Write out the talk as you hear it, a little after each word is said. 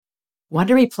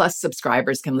Wondery Plus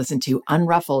subscribers can listen to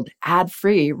Unruffled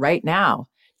ad-free right now.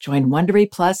 Join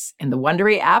Wondery Plus in the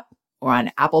Wondery app or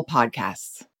on Apple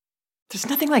Podcasts. There's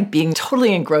nothing like being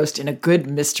totally engrossed in a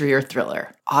good mystery or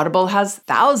thriller. Audible has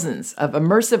thousands of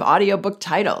immersive audiobook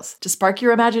titles to spark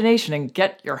your imagination and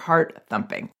get your heart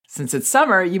thumping. Since it's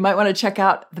summer, you might want to check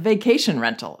out The Vacation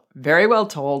Rental. Very well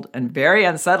told and very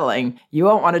unsettling. You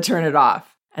won't want to turn it off.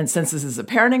 And since this is a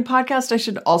parenting podcast, I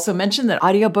should also mention that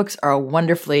audiobooks are a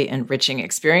wonderfully enriching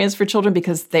experience for children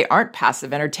because they aren't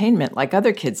passive entertainment like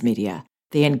other kids' media.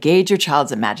 They engage your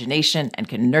child's imagination and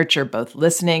can nurture both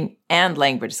listening and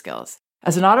language skills.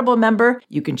 As an Audible member,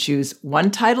 you can choose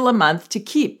one title a month to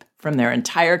keep from their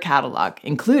entire catalog,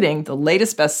 including the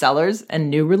latest bestsellers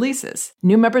and new releases.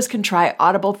 New members can try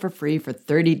Audible for free for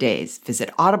 30 days.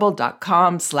 Visit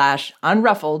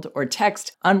audible.com/unruffled or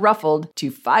text unruffled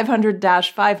to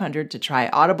 500-500 to try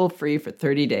Audible free for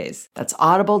 30 days. That's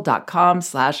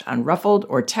audible.com/unruffled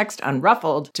or text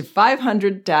unruffled to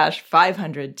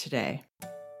 500-500 today.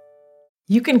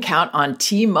 You can count on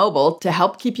T-Mobile to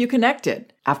help keep you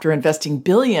connected. After investing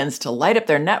billions to light up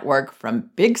their network from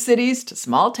big cities to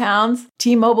small towns,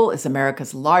 T-Mobile is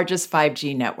America's largest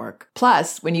 5G network.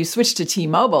 Plus, when you switch to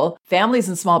T-Mobile, families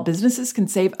and small businesses can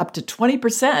save up to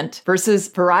 20% versus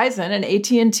Verizon and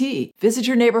AT&T. Visit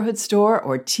your neighborhood store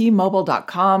or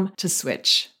T-Mobile.com to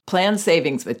switch. Plan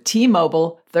savings with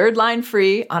T-Mobile, third line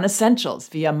free on essentials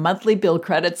via monthly bill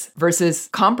credits versus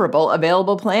comparable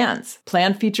available plans.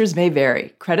 Plan features may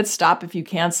vary. Credits stop if you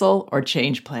cancel or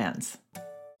change plans.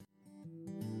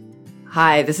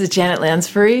 Hi, this is Janet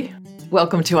Lansbury.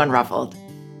 Welcome to Unruffled.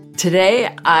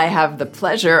 Today, I have the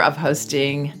pleasure of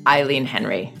hosting Eileen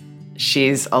Henry.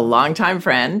 She's a longtime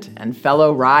friend and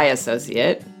fellow RIE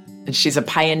associate, and she's a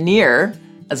pioneer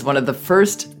as one of the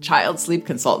first child sleep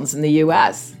consultants in the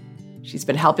U.S. She's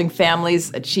been helping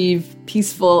families achieve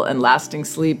peaceful and lasting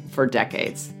sleep for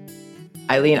decades.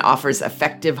 Eileen offers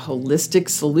effective, holistic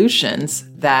solutions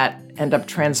that end up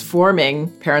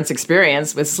transforming parents'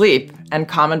 experience with sleep and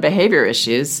common behavior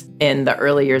issues in the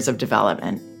early years of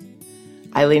development.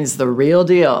 Eileen's the real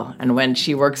deal, and when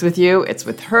she works with you, it's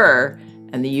with her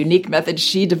and the unique method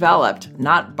she developed,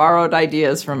 not borrowed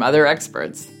ideas from other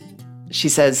experts. She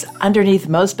says, underneath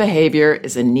most behavior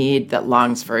is a need that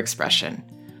longs for expression.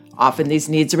 Often these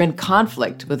needs are in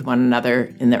conflict with one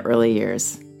another in the early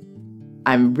years.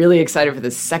 I'm really excited for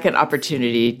this second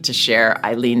opportunity to share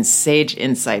Eileen's sage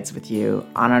insights with you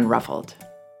on Unruffled.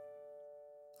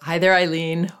 Hi there,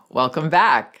 Eileen. Welcome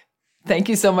back. Thank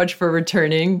you so much for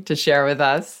returning to share with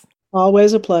us.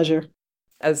 Always a pleasure.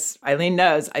 As Eileen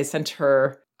knows, I sent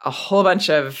her a whole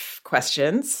bunch of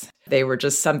questions. They were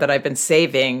just some that I've been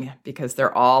saving because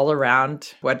they're all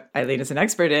around what Eileen is an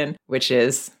expert in, which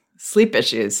is sleep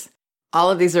issues. All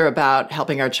of these are about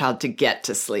helping our child to get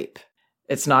to sleep.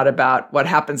 It's not about what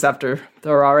happens after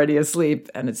they're already asleep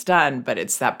and it's done, but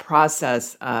it's that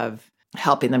process of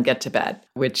helping them get to bed,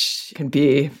 which can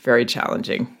be very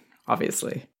challenging,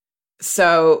 obviously.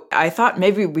 So I thought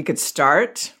maybe we could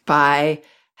start by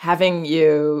having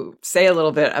you say a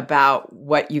little bit about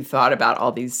what you thought about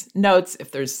all these notes,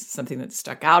 if there's something that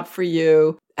stuck out for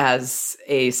you as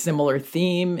a similar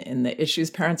theme in the issues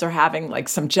parents are having, like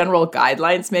some general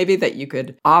guidelines maybe that you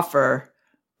could offer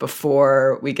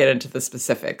before we get into the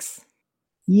specifics.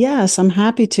 Yes, I'm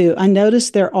happy to. I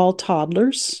noticed they're all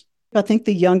toddlers. I think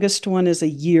the youngest one is a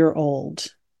year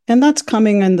old, and that's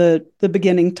coming in the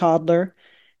beginning toddler.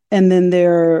 And then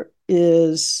there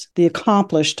is the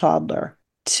accomplished toddler.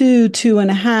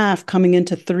 2.5, coming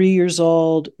into 3 years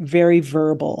old, very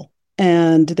verbal,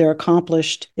 and they're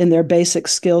accomplished in their basic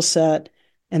skill set,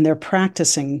 and they're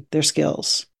practicing their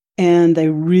skills. And they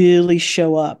really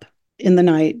show up in the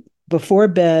night before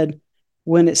bed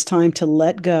when it's time to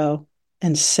let go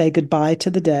and say goodbye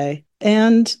to the day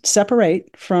and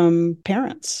separate from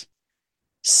parents.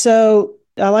 So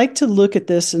I like to look at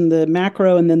this in the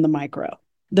macro and then the micro.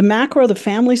 The macro, the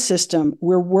family system,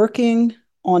 we're working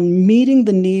on meeting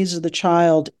the needs of the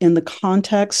child in the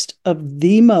context of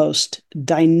the most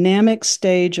dynamic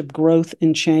stage of growth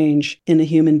and change in a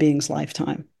human being's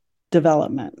lifetime,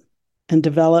 development. And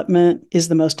development is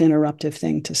the most interruptive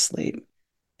thing to sleep.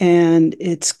 And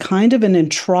it's kind of an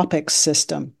entropic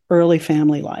system, early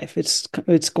family life. It's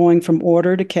going from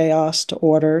order to chaos to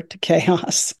order to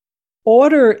chaos.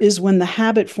 Order is when the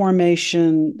habit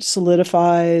formation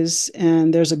solidifies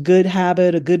and there's a good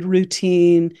habit, a good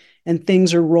routine, and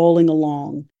things are rolling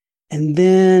along. And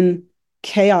then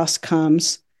chaos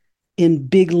comes in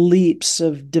big leaps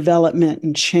of development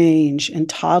and change. And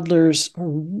toddlers are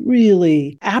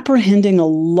really apprehending a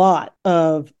lot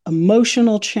of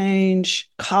emotional change,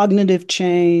 cognitive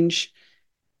change,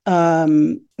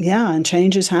 Yeah, and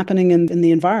change is happening in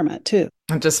the environment too.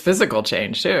 And just physical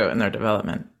change too in their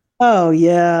development. Oh,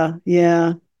 yeah,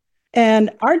 yeah. And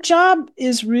our job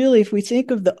is really, if we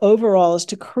think of the overall, is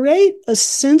to create a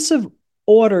sense of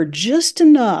order just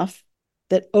enough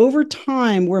that over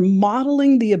time we're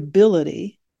modeling the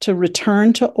ability to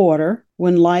return to order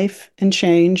when life and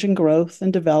change and growth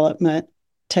and development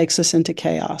takes us into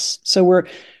chaos. So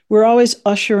we're always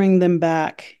ushering them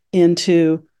back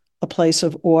into a place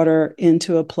of order,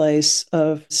 into a place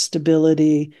of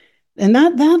stability. And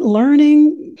that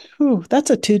learning, that's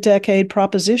a 2-decade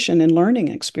proposition in learning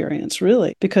experience,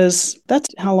 really, because that's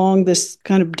how long this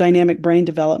kind of dynamic brain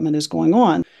development is going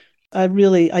on. I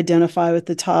really identify with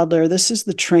the toddler. This is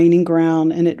the training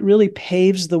ground, and it really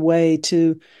paves the way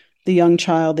to the young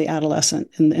child, the adolescent,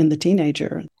 and the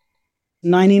teenager.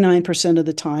 99% of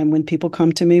the time when people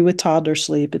come to me with toddler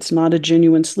sleep, it's not a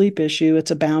genuine sleep issue,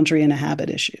 it's a boundary and a habit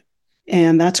issue.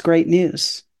 And that's great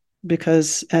news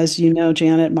because, as you know,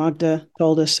 Janet Magda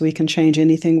told us we can change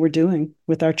anything we're doing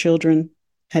with our children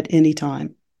at any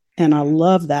time. And I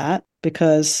love that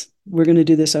because we're going to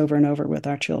do this over and over with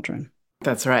our children.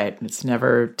 That's right. It's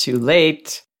never too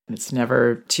late. It's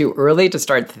never too early to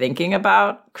start thinking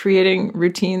about creating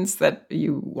routines that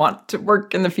you want to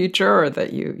work in the future or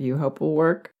that you hope will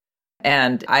work.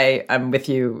 And I'm with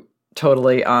you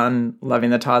totally on loving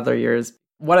the toddler years.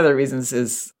 One of the reasons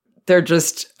is they're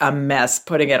just a mess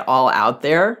putting it all out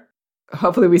there.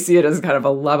 Hopefully we see it as kind of a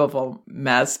lovable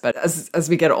mess. But as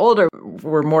we get older,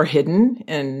 we're more hidden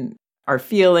in our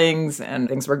feelings and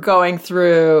things we're going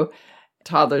through.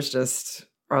 Toddlers just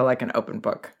are like an open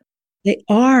book. They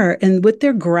are. And what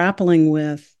they're grappling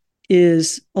with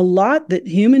is a lot that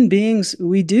human beings,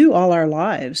 we do all our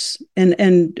lives.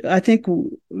 And I think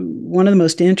one of the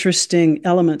most interesting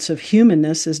elements of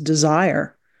humanness is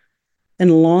desire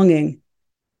and longing.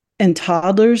 And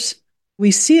toddlers,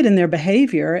 we see it in their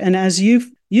behavior. And as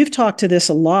you've talked to this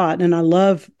a lot, and I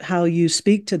love how you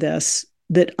speak to this,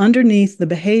 that underneath the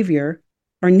behavior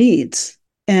are needs.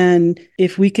 And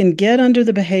if we can get under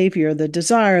the behavior, the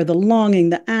desire, the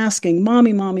longing, the asking,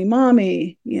 mommy, mommy,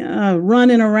 mommy,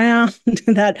 running around,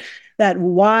 that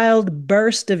wild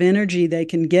burst of energy they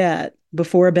can get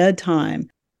before bedtime,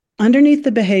 underneath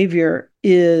the behavior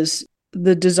is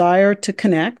the desire to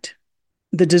connect,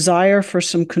 the desire for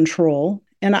some control.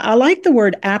 And I like the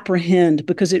word apprehend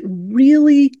because it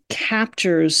really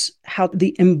captures how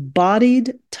the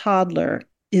embodied toddler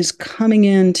is coming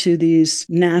into these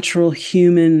natural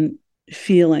human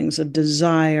feelings of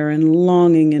desire and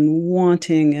longing and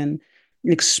wanting and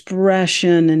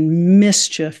expression and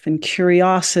mischief and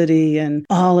curiosity and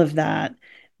all of that.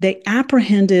 They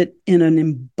apprehend it in an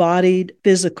embodied,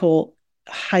 physical,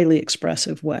 highly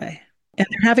expressive way. And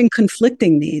they're having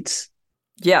conflicting needs.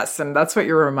 Yes, and that's what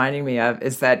you're reminding me of,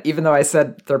 is that even though I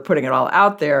said they're putting it all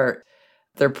out there,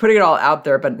 they're putting it all out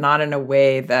there, but not in a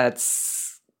way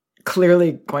that's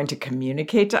clearly going to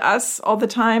communicate to us all the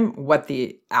time what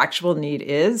the actual need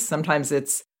is. Sometimes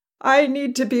it's, I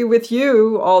need to be with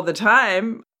you all the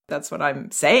time. That's what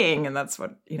I'm saying, and that's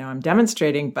what, I'm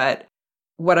demonstrating. But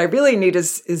what I really need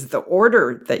is the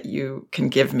order that you can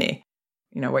give me.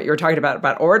 What you were talking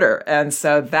about order. And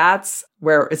so that's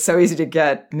where it's so easy to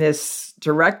get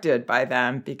misdirected by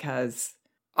them, because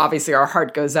obviously our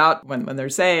heart goes out when they're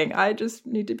saying, I just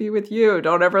need to be with you.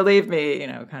 Don't ever leave me,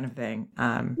 kind of thing.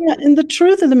 Yeah. And the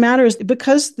truth of the matter is,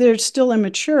 because they're still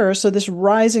immature, so this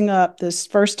rising up, this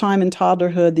first time in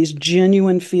toddlerhood, these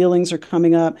genuine feelings are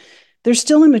coming up. They're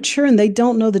still immature and they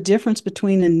don't know the difference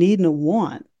between a need and a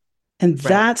want. And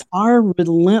that's our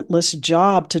relentless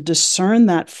job, to discern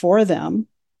that for them.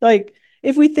 Like,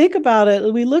 if we think about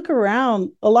it, we look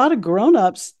around, a lot of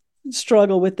grownups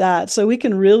struggle with that. So we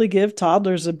can really give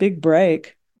toddlers a big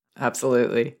break.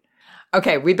 Absolutely.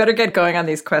 Okay, we better get going on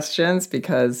these questions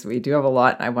because we do have a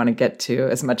lot and I want to get to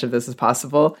as much of this as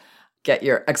possible. Get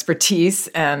your expertise.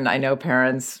 And I know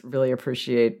parents really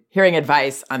appreciate hearing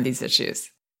advice on these issues.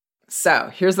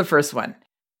 So here's the first one.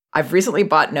 I've recently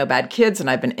bought No Bad Kids, and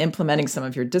I've been implementing some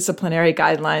of your disciplinary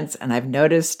guidelines, and I've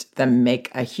noticed them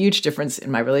make a huge difference in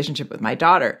my relationship with my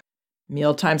daughter.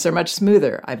 Meal times are much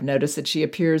smoother. I've noticed that she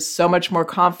appears so much more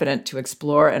confident to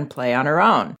explore and play on her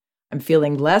own. I'm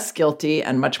feeling less guilty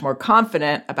and much more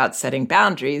confident about setting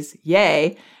boundaries,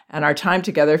 yay, and our time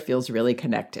together feels really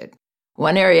connected.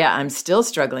 One area I'm still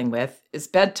struggling with is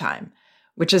bedtime,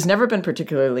 which has never been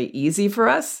particularly easy for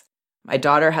us. My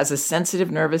daughter has a sensitive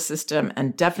nervous system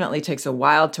and definitely takes a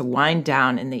while to wind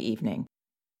down in the evening.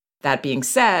 That being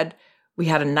said, we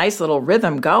had a nice little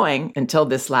rhythm going until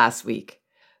this last week.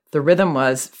 The rhythm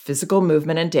was physical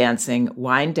movement and dancing,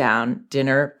 wind down,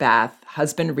 dinner, bath,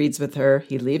 husband reads with her,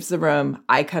 he leaves the room,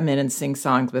 I come in and sing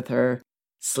songs with her,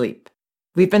 sleep.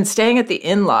 We've been staying at the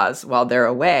in-laws while they're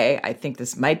away. I think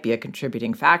this might be a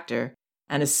contributing factor.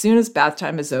 And as soon as bath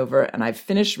time is over and I've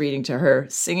finished reading to her,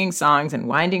 singing songs and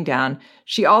winding down,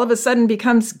 she all of a sudden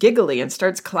becomes giggly and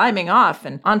starts climbing off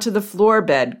and onto the floor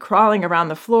bed, crawling around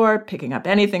the floor, picking up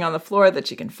anything on the floor that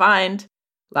she can find.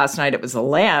 Last night it was a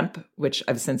lamp, which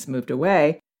I've since moved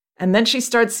away, and then she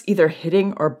starts either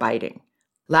hitting or biting.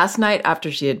 Last night,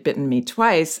 after she had bitten me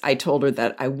twice, I told her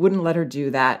that I wouldn't let her do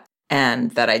that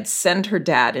and that I'd send her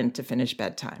dad in to finish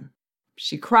bedtime.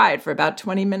 She cried for about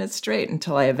 20 minutes straight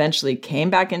until I eventually came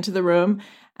back into the room,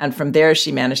 and from there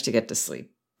she managed to get to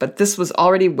sleep. But this was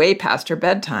already way past her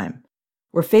bedtime.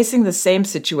 We're facing the same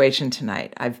situation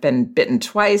tonight. I've been bitten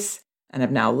twice and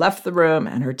have now left the room,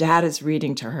 and her dad is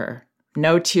reading to her.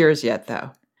 No tears yet,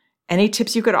 though. Any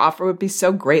tips you could offer would be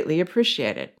so greatly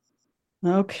appreciated.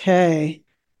 Okay.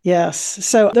 Yes.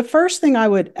 So the first thing I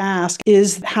would ask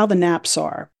is how the naps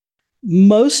are.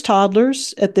 Most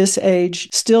toddlers at this age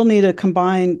still need a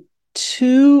combined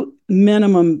 2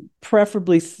 minimum,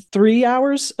 preferably 3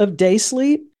 hours of day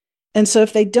sleep. And so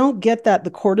if they don't get that,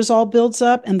 the cortisol builds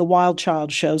up and the wild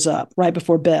child shows up right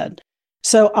before bed.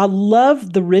 So I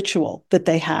love the ritual that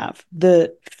they have,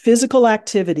 the physical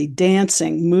activity,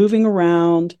 dancing, moving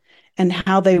around, and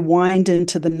how they wind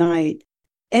into the night.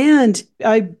 And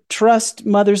I trust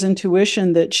mother's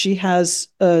intuition that she has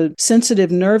a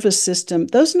sensitive nervous system.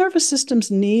 Those nervous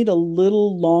systems need a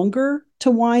little longer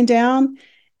to wind down.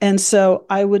 And so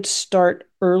I would start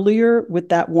earlier with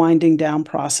that winding down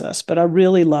process. But I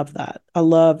really love that. I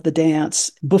love the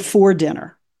dance before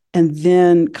dinner and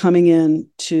then coming in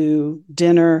to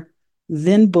dinner,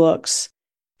 then books.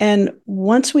 And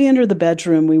once we enter the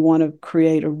bedroom, we want to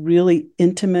create a really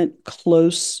intimate,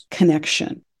 close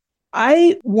connection.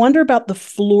 I wonder about the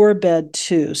floor bed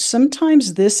too.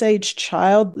 Sometimes this age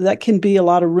child, that can be a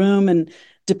lot of room, and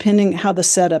depending how the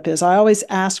setup is. I always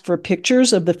ask for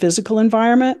pictures of the physical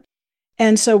environment.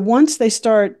 And so once they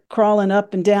start crawling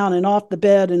up and down and off the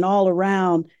bed and all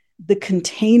around, the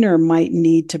container might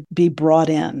need to be brought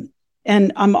in.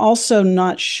 And I'm also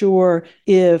not sure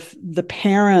if the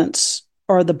parents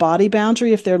are the body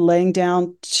boundary, if they're laying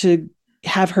down to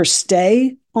have her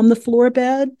stay on the floor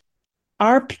bed.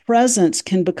 Our presence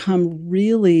can become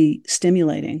really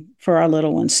stimulating for our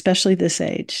little ones, especially this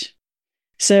age.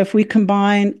 So if we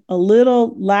combine a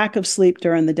little lack of sleep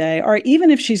during the day, or even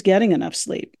if she's getting enough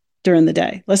sleep during the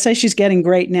day, let's say she's getting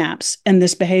great naps and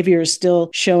this behavior is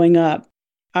still showing up,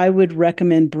 I would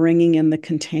recommend bringing in the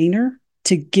container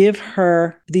to give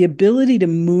her the ability to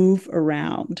move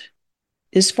around.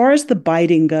 As far as the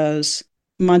biting goes,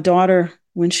 my daughter,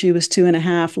 when she was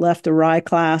 2.5, left a rye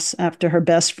class after her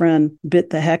best friend bit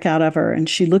the heck out of her. And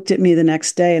she looked at me the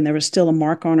next day and there was still a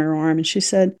mark on her arm. And she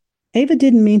said, Ava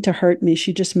didn't mean to hurt me.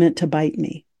 She just meant to bite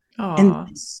me. Aww.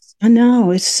 And I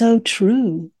know, it's so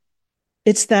true.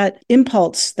 It's that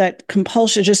impulse, that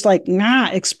compulsion, just like,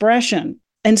 expression.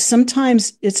 And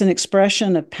sometimes it's an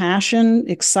expression of passion,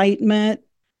 excitement,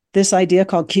 this idea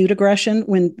called cute aggression.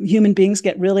 When human beings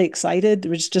get really excited,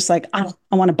 it's just like, I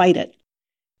want to bite it.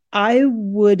 I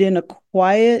would, in a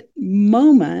quiet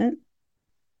moment,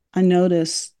 I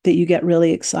notice that you get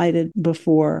really excited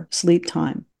before sleep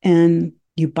time and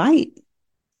you bite.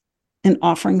 And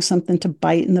offering something to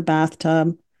bite in the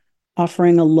bathtub,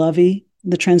 offering a lovey,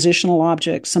 the transitional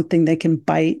object, something they can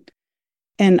bite.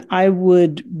 And I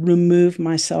would remove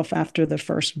myself after the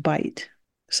first bite.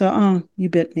 So, you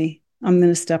bit me. I'm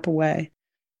going to step away.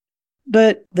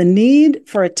 But the need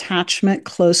for attachment,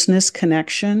 closeness,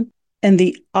 connection, and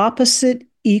the opposite,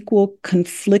 equal,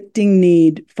 conflicting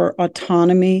need for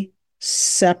autonomy,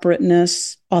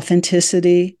 separateness,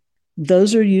 authenticity,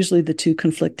 those are usually the two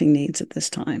conflicting needs at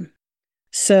this time.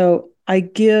 So I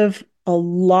give a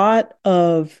lot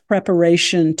of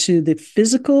preparation to the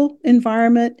physical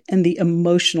environment and the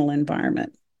emotional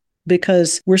environment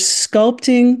because we're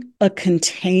sculpting a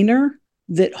container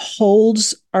that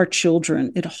holds our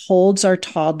children. It holds our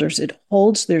toddlers. It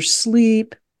holds their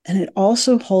sleep. And it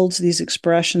also holds these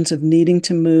expressions of needing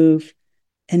to move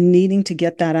and needing to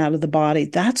get that out of the body.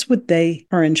 That's what they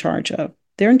are in charge of.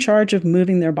 They're in charge of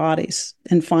moving their bodies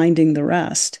and finding the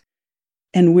rest.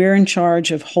 And we're in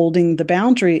charge of holding the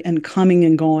boundary and coming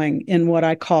and going in what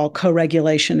I call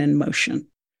co-regulation in motion.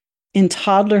 In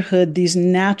toddlerhood, these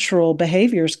natural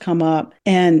behaviors come up,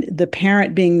 and the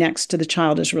parent being next to the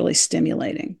child is really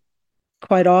stimulating.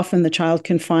 Quite often, the child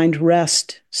can find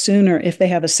rest sooner if they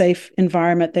have a safe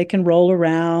environment. They can roll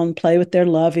around, play with their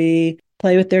lovey,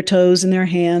 play with their toes and their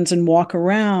hands and walk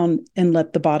around and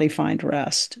let the body find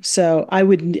rest. So I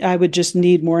would just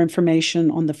need more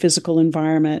information on the physical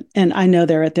environment. And I know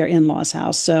they're at their in-laws'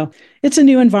 house. So it's a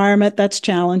new environment that's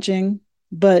challenging,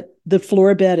 but the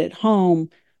floor bed at home,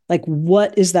 like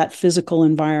what is that physical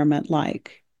environment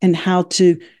like, and how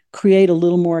to create a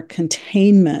little more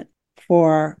containment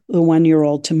for the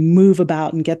 1-year-old to move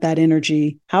about and get that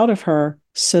energy out of her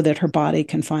so that her body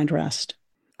can find rest.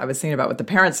 I was thinking about what the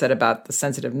parents said about the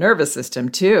sensitive nervous system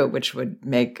too, which would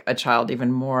make a child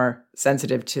even more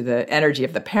sensitive to the energy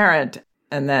of the parent.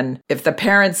 And then if the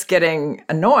parent's getting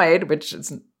annoyed, which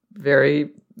is very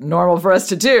normal for us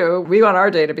to do, we want our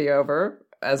day to be over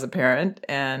as a parent.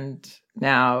 And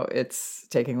now it's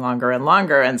taking longer and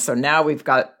longer. And so now we've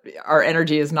got, our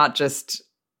energy is not just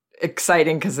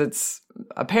exciting because it's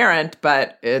a parent,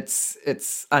 but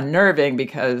it's unnerving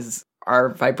because our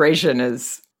vibration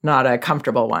is not a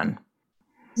comfortable one.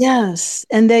 Yes.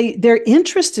 And they're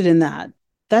interested in that.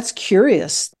 That's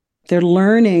curious. They're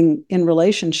learning in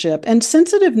relationship. And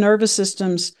sensitive nervous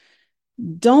systems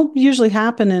don't usually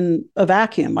happen in a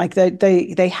vacuum. Like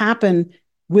they happen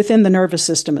within the nervous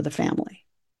system of the family.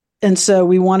 And so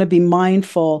we want to be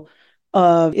mindful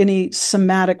of any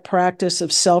somatic practice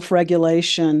of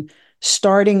self-regulation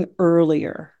starting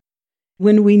earlier.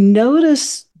 When we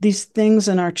notice these things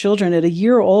in our children at a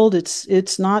year old,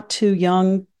 it's not too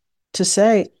young to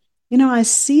say, I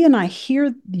see and I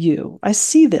hear you. I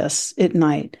see this at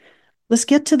night. Let's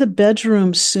get to the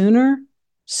bedroom sooner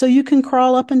so you can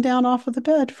crawl up and down off of the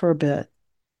bed for a bit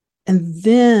and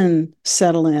then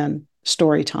settle in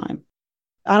story time.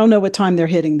 I don't know what time they're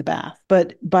hitting the bath,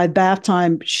 but by bath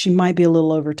time, she might be a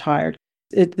little overtired.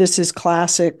 This is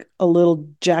classic, a little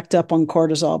jacked up on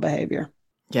cortisol behavior.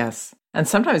 Yes. And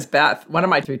sometimes one of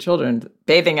my 3 children,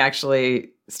 bathing actually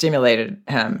stimulated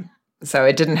him. So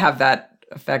it didn't have that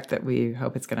effect that we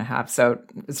hope it's going to have. So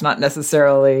it's not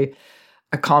necessarily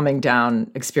a calming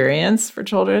down experience for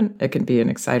children. It can be an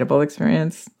excitable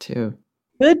experience too.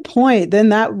 Good point. Then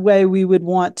that way we would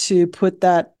want to put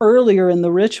that earlier in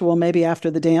the ritual, maybe after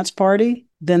the dance party,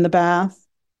 then the bath.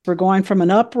 We're going from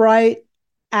an upright,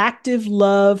 active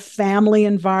love, family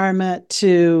environment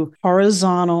to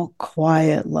horizontal,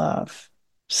 quiet love,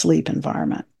 sleep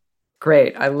environment.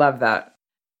 Great. I love that.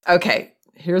 Okay,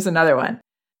 here's another one.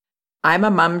 I'm a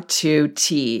mom to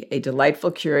T, a delightful,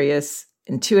 curious,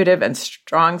 intuitive, and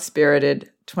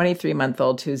strong-spirited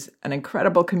 23-month-old who's an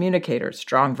incredible communicator,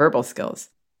 strong verbal skills.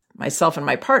 Myself and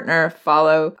my partner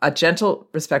follow a gentle,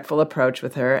 respectful approach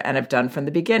with her and have done from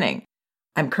the beginning.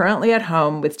 I'm currently at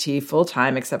home with T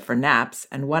full-time except for naps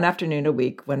and one afternoon a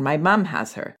week when my mom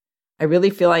has her. I really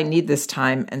feel I need this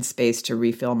time and space to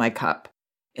refill my cup.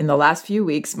 In the last few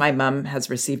weeks, my mom has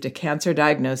received a cancer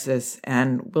diagnosis,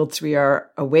 and whilst we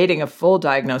are awaiting a full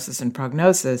diagnosis and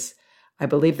prognosis, I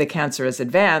believe the cancer is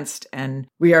advanced and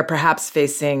we are perhaps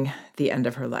facing the end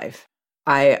of her life.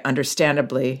 I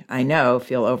understandably, I know,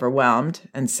 feel overwhelmed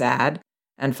and sad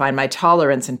and find my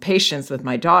tolerance and patience with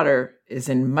my daughter is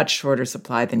in much shorter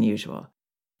supply than usual.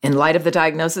 In light of the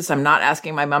diagnosis, I'm not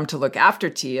asking my mom to look after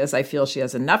T as I feel she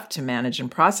has enough to manage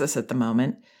and process at the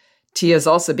moment. T is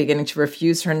also beginning to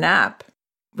refuse her nap,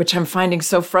 which I'm finding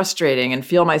so frustrating and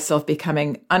feel myself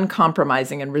becoming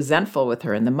uncompromising and resentful with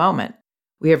her in the moment.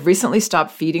 We have recently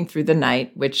stopped feeding through the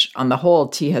night, which on the whole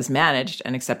T has managed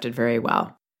and accepted very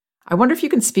well. I wonder if you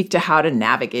can speak to how to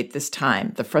navigate this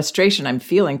time, the frustration I'm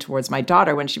feeling towards my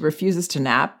daughter when she refuses to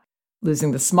nap,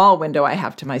 losing the small window I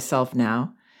have to myself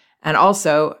now, and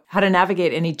also how to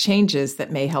navigate any changes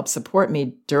that may help support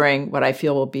me during what I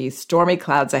feel will be stormy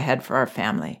clouds ahead for our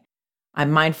family.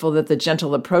 I'm mindful that the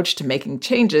gentle approach to making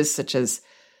changes, such as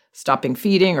stopping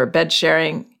feeding or bed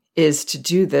sharing, is to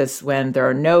do this when there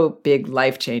are no big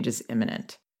life changes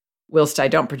imminent. Whilst I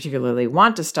don't particularly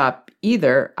want to stop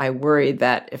either, I worry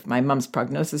that if my mom's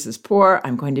prognosis is poor,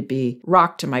 I'm going to be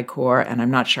rocked to my core, and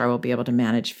I'm not sure I will be able to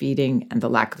manage feeding and the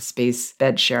lack of space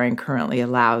bed sharing currently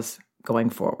allows going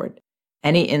forward.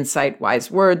 Any insight, wise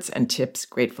words, and tips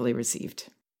gratefully received.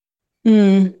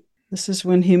 This is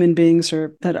when human beings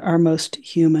are at our most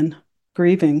human,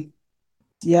 grieving.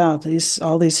 Yeah,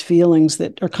 all these feelings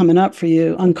that are coming up for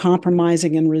you,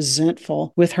 uncompromising and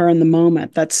resentful with her in the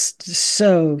moment. That's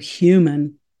so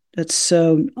human. That's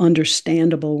so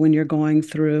understandable when you're going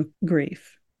through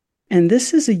grief. And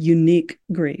this is a unique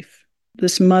grief.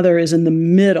 This mother is in the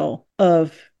middle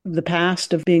of the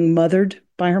past of being mothered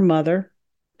by her mother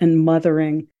and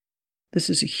mothering.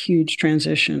 This is a huge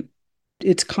transition.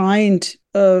 It's kind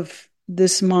of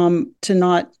this mom to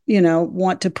not,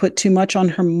 want to put too much on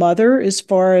her mother as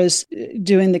far as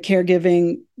doing the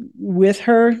caregiving with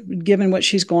her, given what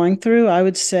she's going through, I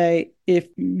would say if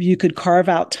you could carve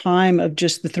out time of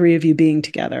just the three of you being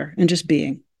together and just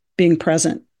being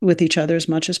present with each other as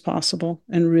much as possible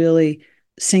and really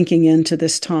sinking into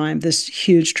this time, this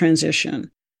huge transition.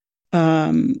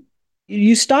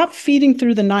 You stop feeding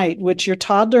through the night, which your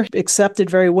toddler accepted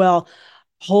very well.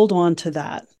 Hold on to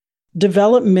that.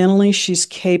 Developmentally, she's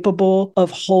capable of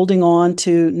holding on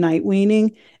to night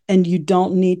weaning, and you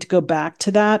don't need to go back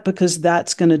to that because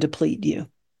that's going to deplete you.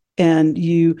 And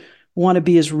you want to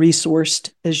be as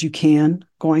resourced as you can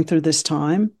going through this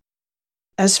time.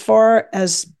 As far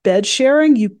as bed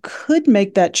sharing, you could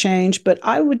make that change, but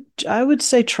I would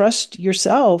say trust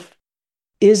yourself.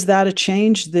 Is that a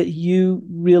change that you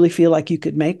really feel like you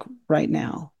could make right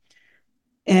now?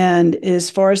 And as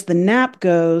far as the nap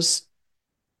goes,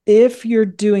 if you're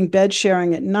doing bed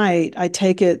sharing at night, I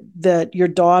take it that your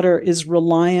daughter is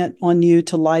reliant on you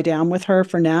to lie down with her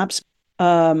for naps.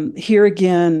 Here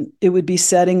again, it would be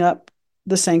setting up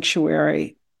the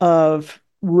sanctuary of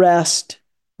rest,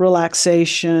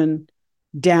 relaxation,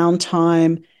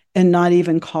 downtime, and not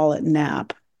even call it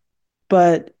nap.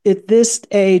 But at this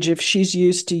age, if she's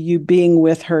used to you being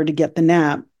with her to get the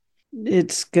nap,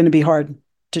 it's going to be hard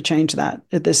to change that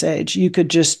at this age. You could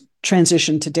just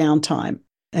transition to downtime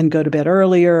and go to bed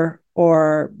earlier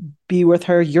or be with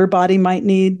her. Your body might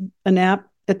need a nap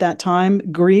at that time.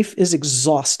 Grief is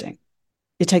exhausting.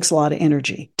 It takes a lot of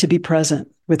energy to be present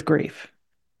with grief.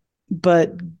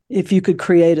 But if you could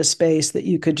create a space that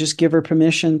you could just give her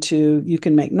permission to, you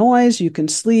can make noise, you can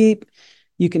sleep,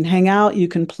 you can hang out, you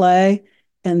can play,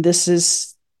 and this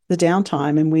is the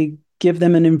downtime. And we give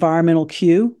them an environmental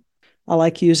cue. I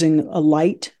like using a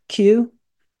light cue.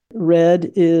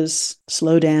 Red is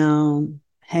slow down,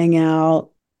 hang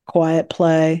out, quiet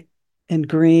play, and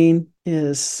green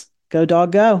is go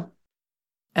dog go.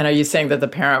 And are you saying that the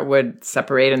parent would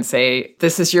separate and say,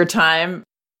 this is your time?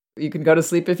 You can go to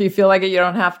sleep if you feel like it, you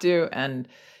don't have to. And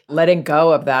letting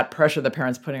go of that pressure the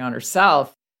parent's putting on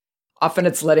herself. Often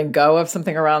it's letting go of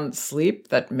something around sleep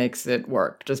that makes it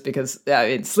work, just because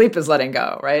sleep is letting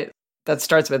go, right? That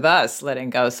starts with us letting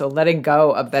go. So letting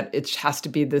go of that, it has to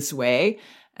be this way.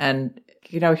 And,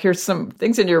 here's some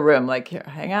things in your room, like here,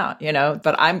 hang out,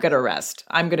 but I'm going to rest.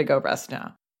 I'm going to go rest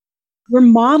now. We're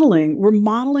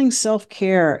modeling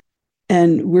self-care,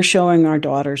 and we're showing our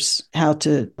daughters how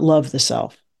to love the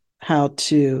self, how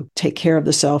to take care of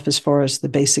the self as far as the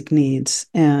basic needs.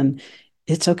 And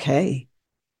it's okay.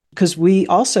 Because we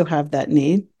also have that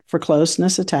need for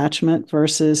closeness, attachment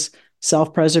versus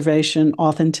self-preservation,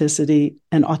 authenticity,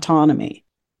 and autonomy.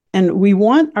 And we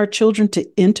want our children to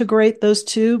integrate those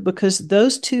two because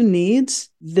those two needs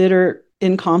that are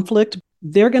in conflict,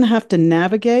 they're going to have to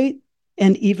navigate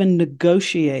and even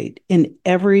negotiate in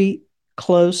every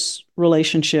close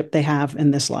relationship they have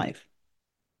in this life,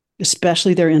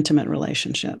 especially their intimate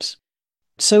relationships.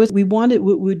 So what we'd want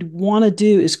to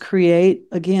do is create,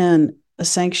 again, a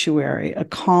sanctuary, a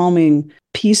calming,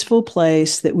 peaceful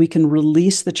place that we can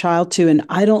release the child to. And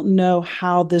I don't know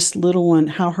how this little one,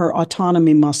 how her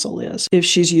autonomy muscle is, if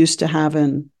she's used to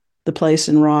having the place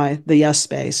in Rye, the yes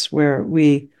space, where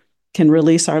we can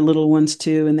release our little ones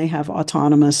to, and they have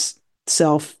autonomous,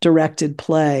 self-directed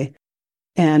play.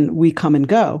 And we come and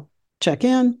go, check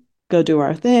in, go do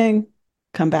our thing,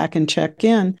 come back and check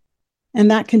in.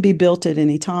 And that can be built at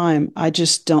any time. I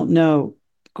just don't know,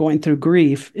 going through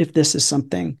grief, if this is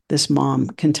something this mom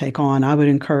can take on. I would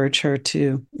encourage her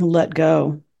to let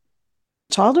go.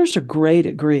 Toddlers are great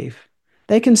at grief.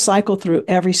 They can cycle through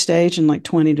every stage in like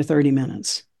 20 to 30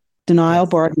 minutes. Denial,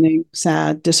 bargaining,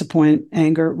 sad, disappointment,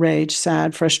 anger, rage,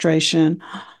 sad, frustration,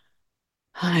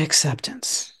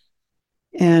 acceptance.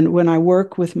 And when I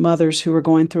work with mothers who are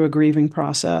going through a grieving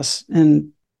process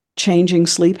and changing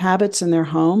sleep habits in their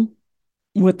home,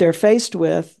 what they're faced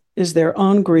with is their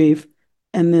own grief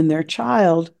and then their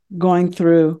child going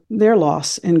through their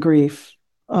loss and grief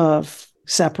of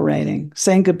separating,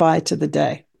 saying goodbye to the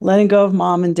day, letting go of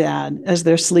mom and dad as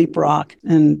their sleep rock.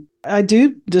 And I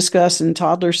do discuss in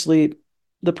toddler sleep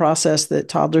the process that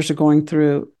toddlers are going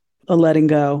through, a letting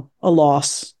go, a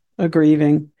loss, a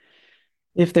grieving.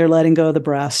 If they're letting go of the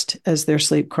breast as their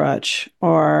sleep crutch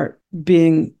or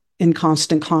being in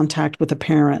constant contact with a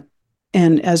parent.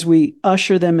 And as we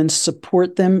usher them and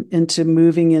support them into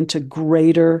moving into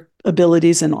greater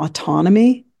abilities and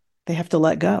autonomy, they have to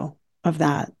let go of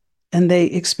that. And they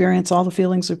experience all the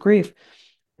feelings of grief.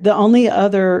 The only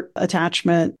other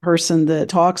attachment person that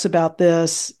talks about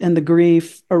this and the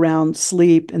grief around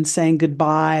sleep and saying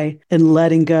goodbye and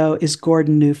letting go is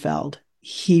Gordon Neufeld.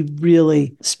 He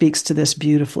really speaks to this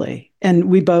beautifully. And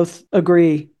we both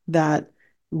agree that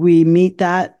we meet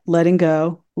that letting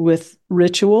go with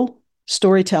ritual,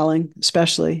 storytelling,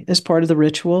 especially as part of the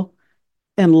ritual,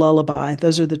 and lullaby.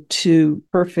 Those are the two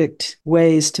perfect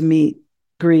ways to meet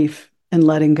grief and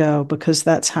letting go, because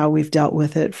that's how we've dealt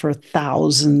with it for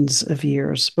thousands of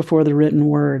years before the written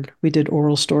word. We did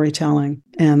oral storytelling,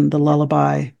 and the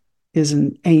lullaby is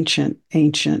an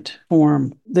ancient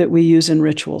form that we use in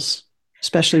rituals,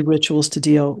 especially rituals to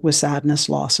deal with sadness,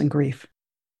 loss, and grief.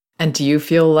 And do you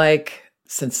feel like,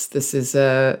 since this is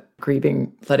a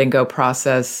grieving, letting go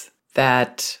process,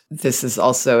 that this is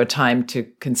also a time to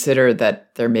consider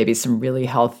that there may be some really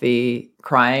healthy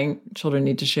crying children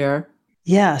need to share?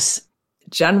 Yes.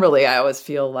 Generally, I always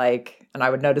feel like, and I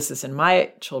would notice this in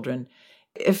my children,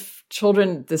 if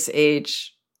children this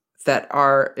age that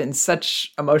are in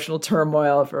such emotional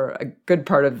turmoil for a good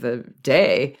part of the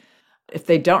day, if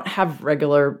they don't have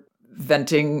regular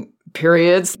venting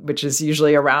periods, which is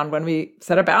usually around when we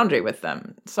set a boundary with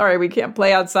them. Sorry, we can't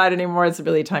play outside anymore. It's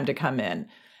really time to come in.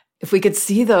 If we could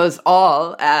see those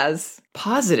all as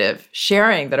positive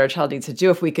sharing that our child needs to do,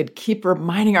 if we could keep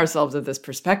reminding ourselves of this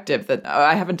perspective that, oh,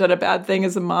 I haven't done a bad thing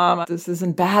as a mom, this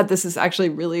isn't bad, this is actually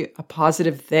really a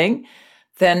positive thing,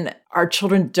 then our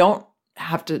children don't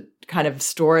have to kind of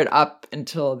store it up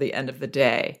until the end of the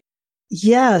day.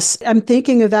 Yes, I'm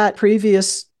thinking of that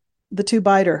the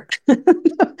two-biter,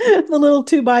 the little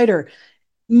two-biter.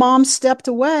 Mom stepped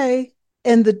away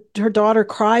and her daughter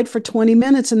cried for 20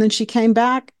 minutes, and then she came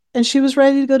back and she was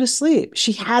ready to go to sleep.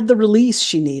 She had the release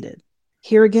she needed.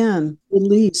 Here again,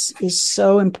 release is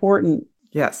so important.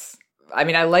 Yes. I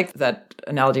mean, I like that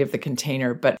analogy of the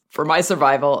container, but for my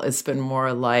survival, it's been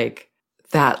more like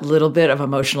that little bit of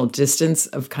emotional distance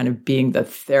of kind of being the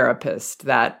therapist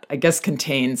that I guess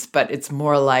contains, but it's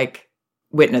more like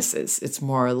witnesses. It's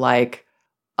more like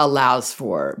allows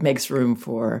for, makes room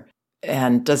for,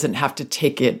 and doesn't have to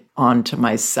take it on to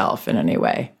myself in any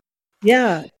way.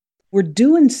 Yeah. We're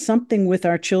doing something with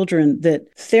our children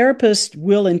that therapists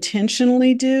will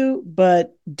intentionally do,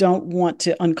 but don't want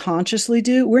to unconsciously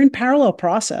do. We're in parallel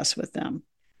process with them.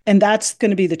 And that's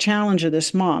going to be the challenge of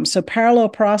this mom. So parallel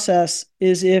process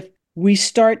is if we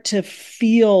start to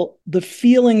feel the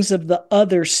feelings of the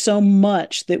other so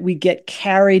much that we get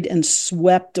carried and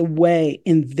swept away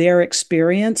in their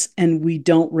experience and we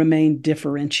don't remain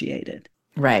differentiated.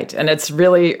 Right. And it's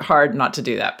really hard not to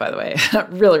do that, by the way.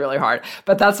 Really, really hard.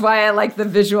 But that's why I like the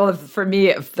visual for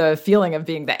me, of the feeling of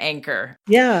being the anchor.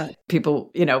 Yeah.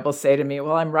 People, will say to me,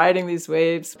 well, I'm riding these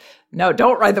waves. No,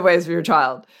 don't ride the waves for your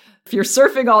child. If you're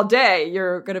surfing all day,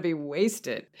 you're going to be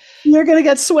wasted. You're going to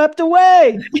get swept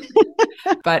away.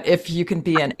 But if you can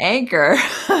be an anchor,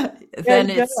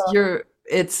 then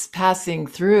it's passing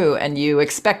through and you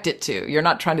expect it to. You're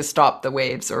not trying to stop the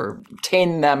waves or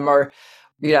tame them or,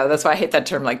 that's why I hate that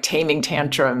term, like taming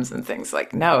tantrums and things.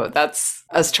 Like, no, that's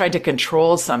us trying to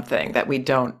control something that we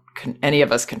don't, any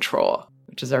of us control,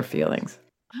 which is our feelings.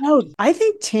 No, I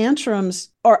think tantrums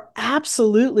are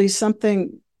absolutely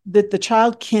something that the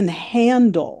child can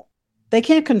handle. They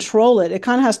can't control it. It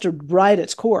kind of has to ride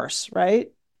its course,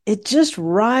 right? It just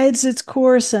rides its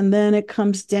course and then it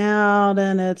comes down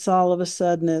and it's all of a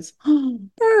sudden it's,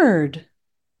 bird.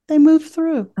 They move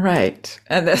through. Right.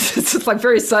 And it's just like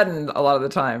very sudden a lot of the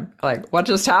time. Like, what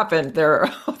just happened? They're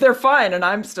fine and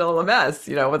I'm still a mess.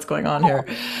 What's going on here?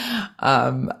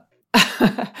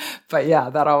 But yeah,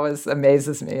 that always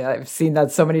amazes me. I've seen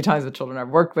that so many times with children I've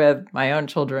worked with, my own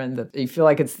children, that you feel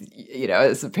like it's,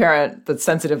 as a parent that's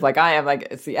sensitive like I am, like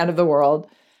it's the end of the world.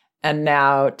 And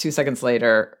now 2 seconds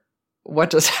later,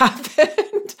 what just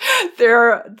happened?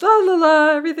 They're la la la,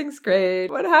 everything's great.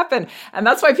 What happened? And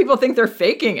that's why people think they're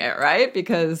faking it, right?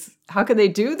 Because how can they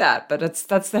do that? But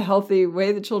that's the healthy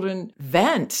way the children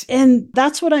vent. And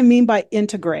that's what I mean by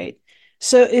integrate.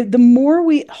 So the more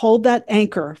we hold that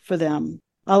anchor for them,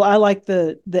 I like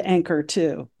the anchor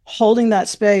too, holding that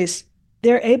space,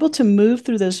 they're able to move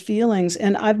through those feelings.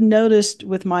 And I've noticed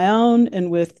with my own and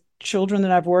with children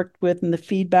that I've worked with and the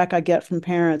feedback I get from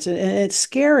parents, and it's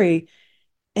scary.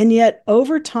 And yet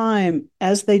over time,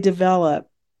 as they develop,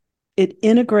 it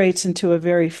integrates into a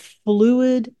very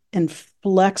fluid and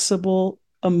flexible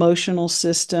emotional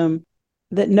system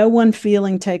that no one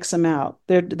feeling takes them out.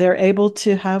 They're able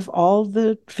to have all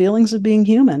the feelings of being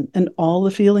human and all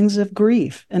the feelings of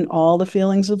grief and all the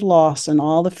feelings of loss and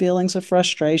all the feelings of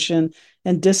frustration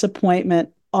and disappointment,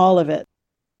 all of it.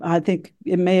 I think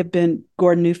it may have been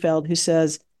Gordon Neufeld who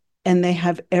says, and they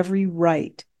have every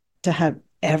right to have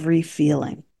every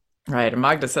feeling. Right. And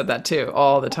Magda said that too,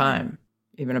 all the time,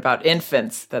 even about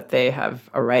infants, that they have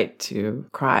a right to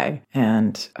cry.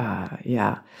 And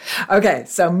yeah. Okay.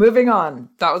 So moving on.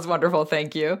 That was wonderful.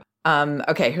 Thank you.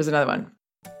 Okay. Here's another one.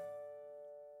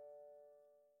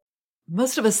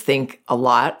 Most of us think a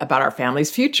lot about our family's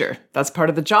future. That's part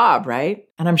of the job, right?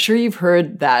 And I'm sure you've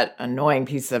heard that annoying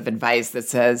piece of advice that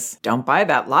says, don't buy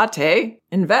that latte,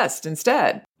 invest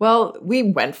instead. Well, we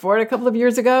went for it a couple of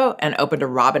years ago and opened a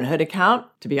Robinhood account.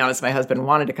 To be honest, my husband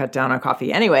wanted to cut down on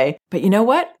coffee anyway. But you know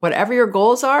what? Whatever your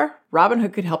goals are,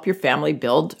 Robinhood could help your family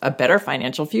build a better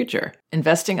financial future.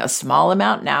 Investing a small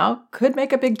amount now could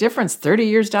make a big difference 30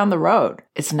 years down the road.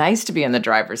 It's nice to be in the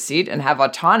driver's seat and have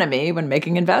autonomy when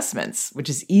making investments, which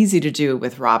is easy to do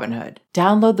with Robinhood.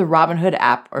 Download the Robinhood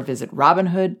app or visit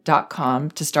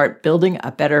Robinhood.com to start building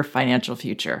a better financial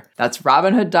future. That's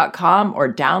Robinhood.com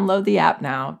or download the app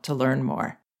now to learn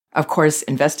more. Of course,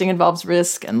 investing involves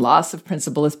risk and loss of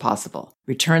principal is possible.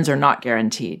 Returns are not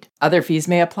guaranteed. Other fees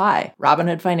may apply.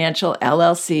 Robinhood Financial,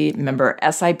 LLC, member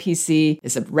SIPC,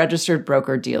 is a registered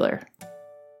broker-dealer.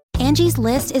 Angie's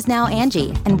List is now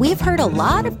Angie, and we've heard a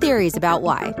lot of theories about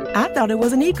why. I thought it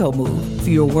was an eco move.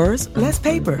 Fewer words, less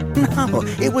paper. No,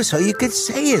 it was so you could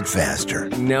say it faster.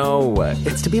 No,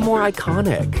 it's to be more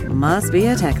iconic. Must be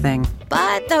a tech thing.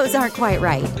 But those aren't quite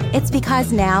right. It's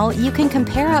because now you can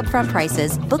compare upfront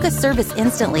prices, book a service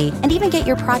instantly, and even get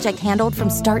your project handled from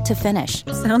start to finish.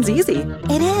 Sounds easy.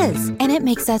 It is, and it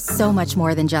makes us so much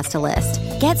more than just a list.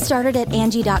 Get started at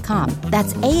Angie.com.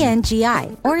 That's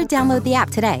ANGI, or download the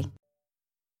app today.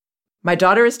 My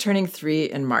daughter is turning 3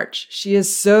 in March. She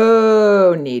is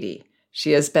so needy.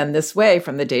 She has been this way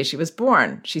from the day she was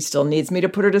born. She still needs me to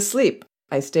put her to sleep.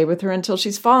 I stay with her until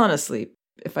she's fallen asleep.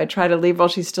 If I try to leave while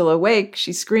she's still awake,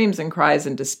 she screams and cries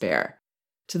in despair,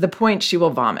 to the point she will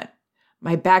vomit.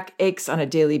 My back aches on a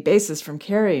daily basis from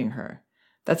carrying her.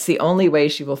 That's the only way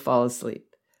she will fall asleep.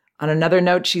 On another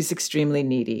note, she's extremely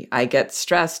needy. I get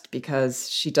stressed because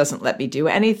she doesn't let me do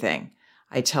anything.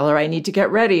 I tell her I need to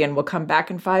get ready and will come back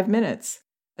in 5 minutes.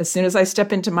 As soon as I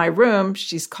step into my room,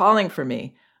 she's calling for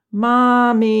me.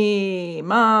 Mommy,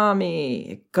 mommy.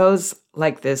 It goes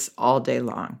like this all day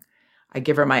long. I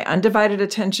give her my undivided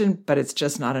attention, but it's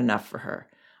just not enough for her.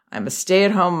 I'm a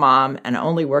stay-at-home mom and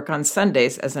only work on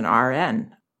Sundays as an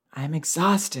RN. I'm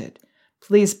exhausted.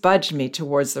 Please budge me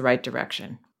towards the right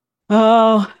direction.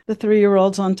 Oh, the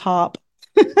 3-year-old's on top.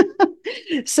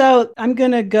 So I'm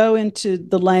going to go into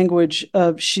the language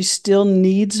of she still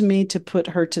needs me to put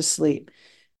her to sleep.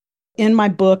 In my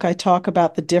book, I talk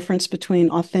about the difference between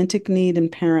authentic need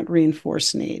and parent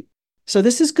reinforced need. So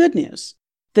this is good news.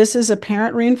 This is a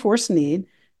parent reinforced need.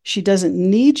 She doesn't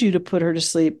need you to put her to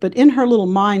sleep, but in her little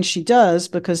mind, she does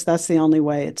because that's the only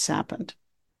way it's happened.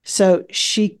 So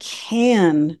she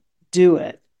can do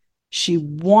it. She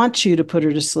wants you to put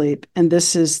her to sleep. And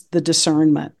this is the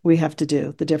discernment we have to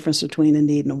do, the difference between a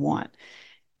need and a want.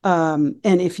 And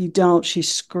if you don't, she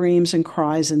screams and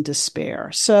cries in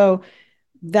despair. So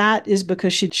that is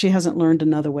because she hasn't learned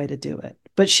another way to do it.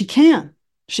 But she can.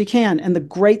 She can. And the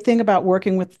great thing about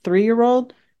working with a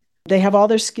 3-year-old, they have all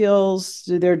their skills.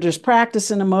 They're just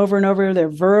practicing them over and over. They're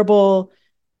verbal.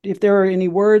 If there are any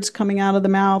words coming out of the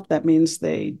mouth, that means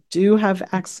they do have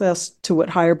access to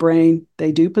what higher brain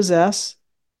they do possess.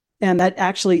 And that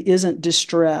actually isn't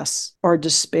distress or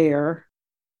despair.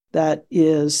 That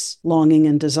is longing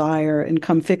and desire, and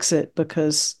come fix it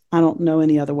because I don't know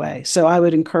any other way. So I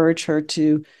would encourage her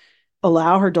to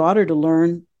allow her daughter to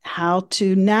learn how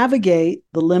to navigate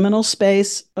the liminal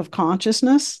space of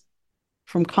consciousness,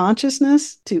 from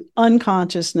consciousness to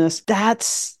unconsciousness.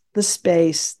 That's the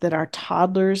space that our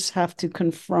toddlers have to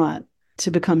confront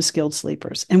to become skilled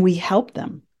sleepers. And we help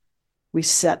them. We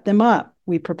set them up.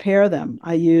 We prepare them.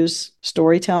 I use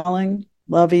storytelling,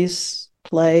 loveys,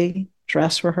 play,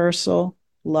 dress rehearsal,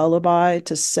 lullaby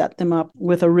to set them up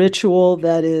with a ritual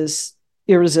that is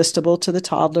irresistible to the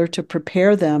toddler to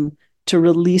prepare them to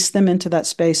release them into that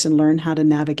space and learn how to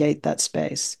navigate that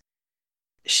space.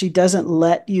 She doesn't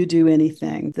let you do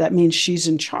anything. That means she's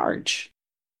in charge.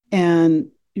 And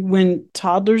when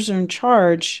toddlers are in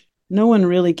charge, no one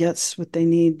really gets what they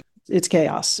need. It's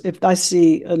chaos. If I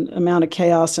see an amount of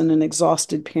chaos in an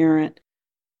exhausted parent,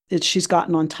 she's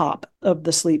gotten on top of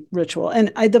the sleep ritual. And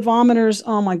the vomiters,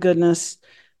 oh my goodness,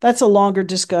 that's a longer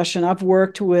discussion. I've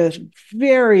worked with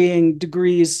varying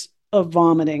degrees of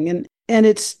vomiting, and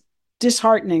it's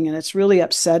disheartening and it's really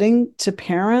upsetting to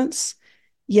parents.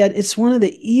 Yet it's one of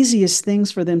the easiest things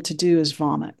for them to do is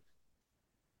vomit.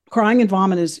 Crying and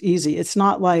vomit is easy. It's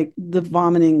not like the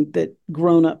vomiting that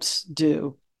grown-ups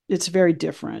do. It's very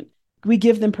different. We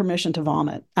give them permission to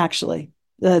vomit, actually.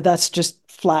 That's just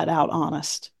flat out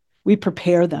honest. We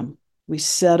prepare them. We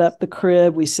set up the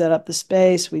crib. We set up the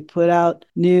space. We put out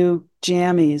new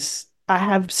jammies. I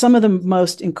have some of the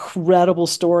most incredible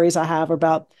stories I have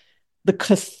about the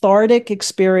cathartic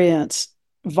experience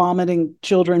vomiting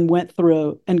children went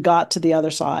through and got to the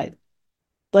other side.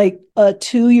 Like a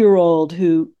 2-year-old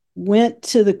who went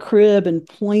to the crib and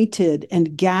pointed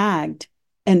and gagged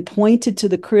and pointed to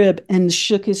the crib and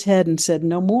shook his head and said,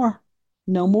 no more,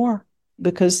 no more.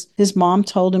 Because his mom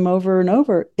told him over and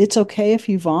over, it's okay if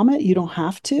you vomit, you don't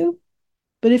have to.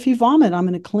 But if you vomit, I'm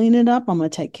going to clean it up, I'm going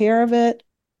to take care of it,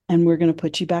 and we're going to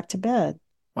put you back to bed.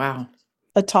 Wow.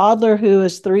 A toddler who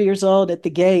is 3 years old at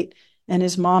the gate, and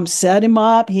his mom set him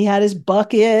up. He had his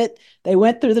bucket. They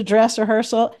went through the dress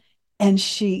rehearsal, and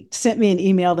she sent me an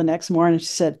email the next morning. She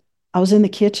said, I was in the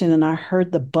kitchen and I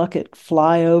heard the bucket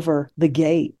fly over the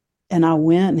gate. And I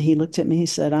went, and he looked at me. He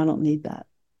said, I don't need that.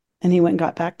 And he went and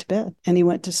got back to bed, and he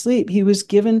went to sleep. He was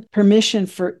given permission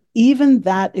for even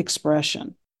that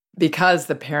expression. Because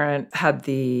the parent had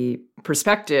the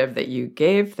perspective that you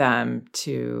gave them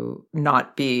to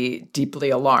not be deeply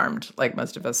alarmed, like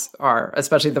most of us are,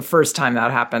 especially the first time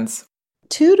that happens.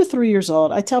 2 to 3 years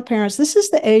old, I tell parents, this is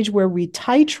the age where we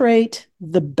titrate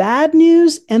the bad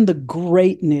news and the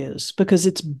great news, because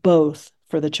it's both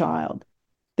for the child.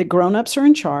 The grown-ups are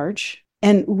in charge,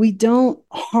 and we don't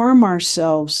harm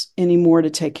ourselves anymore to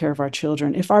take care of our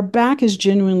children. If our back is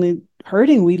genuinely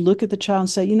hurting, we look at the child and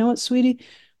say, you know what, sweetie,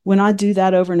 when I do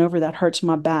that over and over, that hurts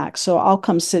my back. So I'll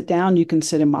come sit down. You can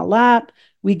sit in my lap.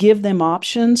 We give them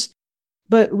options,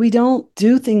 but we don't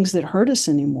do things that hurt us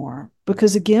anymore,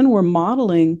 because again, we're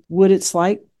modeling what it's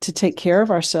like to take care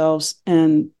of ourselves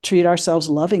and treat ourselves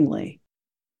lovingly.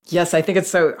 Yes, I think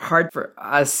it's so hard for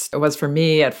us. It was for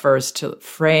me at first to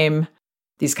frame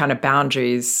these kind of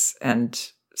boundaries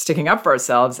and sticking up for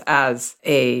ourselves as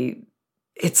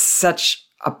it's such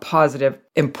a positive,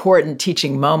 important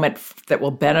teaching moment that will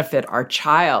benefit our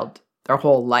child their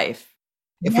whole life.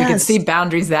 If we can see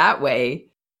boundaries that way.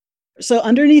 So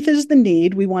underneath is the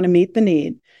need. We want to meet the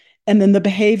need. And then the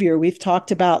behavior we've talked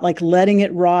about, like letting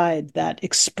it ride, that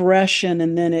expression,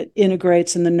 and then it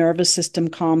integrates and the nervous system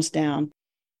calms down.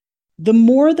 The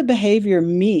more the behavior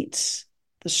meets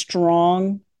the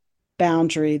strong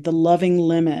boundary, the loving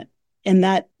limit, and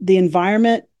that the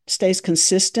environment stays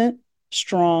consistent,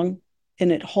 strong,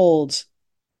 and it holds,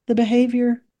 the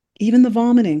behavior, even the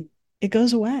vomiting, it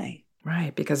goes away.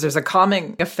 Right, because there's a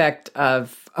calming effect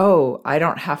of, oh, I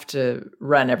don't have to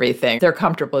run everything. They're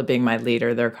comfortable being my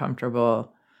leader. They're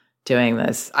comfortable doing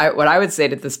this. What I would say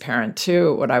to this parent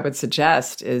too, what I would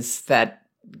suggest is that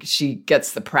she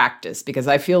gets the practice, because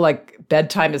I feel like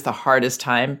bedtime is the hardest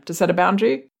time to set a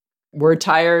boundary. We're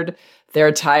tired.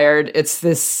 They're tired. It's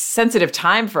this sensitive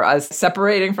time for us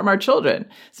separating from our children.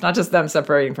 It's not just them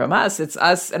separating from us, it's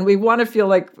us. And we want to feel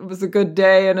like it was a good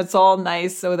day and it's all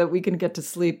nice so that we can get to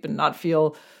sleep and not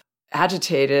feel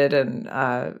agitated and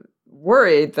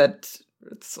worried that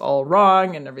it's all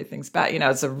wrong and everything's bad. You know,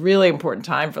 it's a really important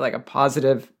time for like a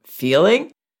positive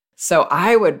feeling. So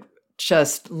I would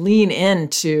just lean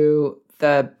into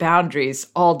the boundaries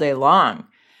all day long,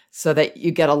 so that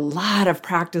you get a lot of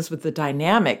practice with the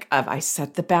dynamic of, I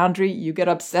set the boundary, you get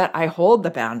upset, I hold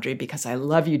the boundary because I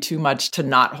love you too much to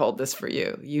not hold this for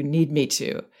you. You need me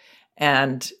to.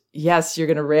 And yes, you're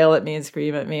going to rail at me and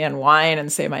scream at me and whine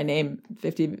and say my name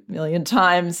 50 million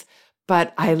times,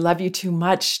 but I love you too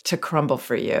much to crumble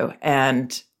for you.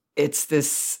 And it's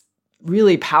this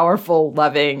really powerful,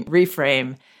 loving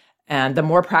reframe. And the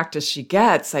more practice she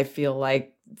gets, I feel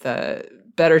like the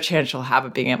better chance she'll have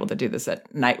of being able to do this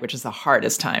at night, which is the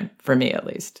hardest time for me, at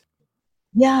least.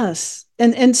 Yes.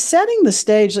 And setting the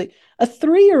stage, like a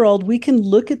 3-year-old, we can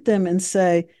look at them and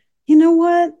say, you know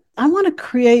what? I want to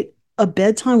create a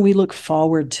bedtime we look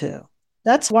forward to.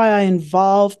 That's why I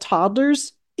involve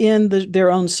toddlers in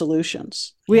their own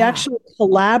solutions. We actually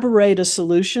collaborate a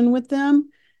solution with them.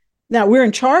 Now, we're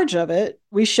in charge of it.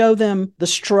 We show them the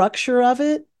structure of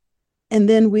it, and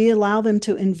then we allow them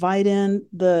to invite in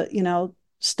the,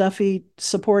 stuffy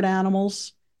support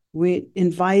animals. We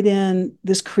invite in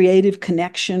this creative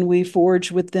connection we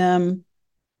forge with them,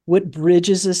 what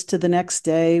bridges us to the next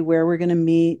day, where we're going to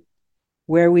meet,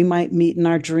 where we might meet in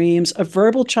our dreams. A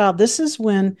verbal child, this is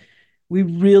when we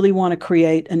really want to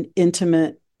create an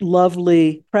intimate,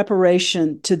 lovely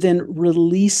preparation to then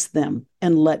release them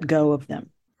and let go of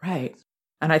them. Right.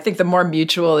 And I think the more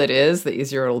mutual it is, the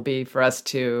easier it'll be for us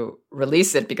to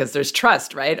release it, because there's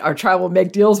trust, right? Our child will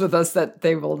make deals with us that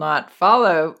they will not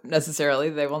follow necessarily.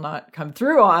 They will not come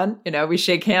through on. We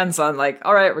shake hands on like,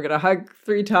 all right, we're going to hug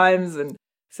 3 times and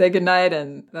say goodnight,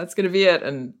 and that's going to be it.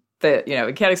 And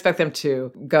we can't expect them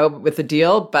to go with the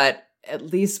deal, but at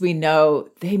least we know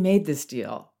they made this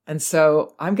deal. And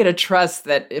so I'm going to trust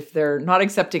that if they're not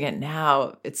accepting it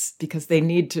now, it's because they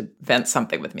need to vent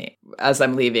something with me as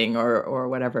I'm leaving or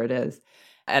whatever it is.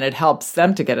 And it helps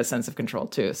them to get a sense of control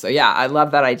too. So yeah, I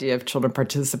love that idea of children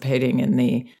participating in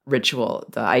the ritual,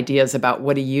 the ideas about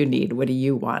what do you need? What do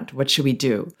you want? What should we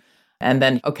do? And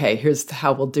then, okay, here's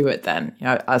how we'll do it then,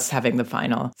 us having the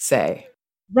final say.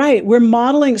 Right. We're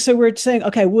modeling. So we're saying,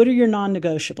 okay, what are your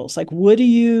non-negotiables? Like, what do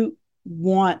you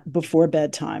want before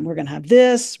bedtime? We're going to have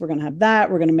this. We're going to have that.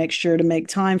 We're going to make sure to make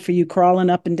time for you crawling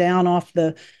up and down off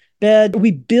the bed.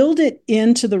 We build it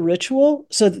into the ritual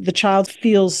so that the child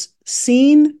feels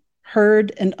seen,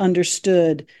 heard, and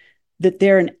understood, that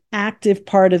they're an active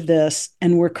part of this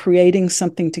and we're creating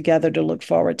something together to look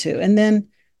forward to. And then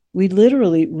we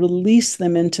literally release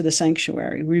them into the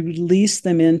sanctuary. We release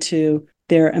them into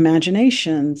their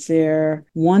imaginations, their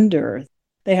wonder.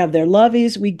 They have their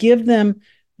loveys. We give them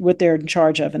what they're in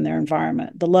charge of in their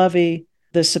environment, the lovey,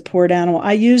 the support animal.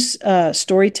 I use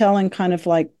storytelling, kind of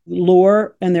like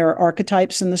lore, and there are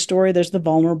archetypes in the story. There's the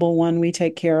vulnerable one we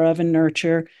take care of and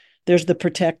nurture. There's the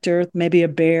protector, maybe a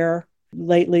bear.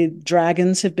 Lately,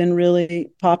 dragons have been really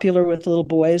popular with little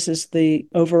boys as the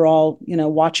overall,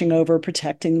 watching over,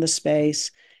 protecting the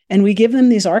space. And we give them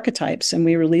these archetypes and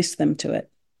we release them to it.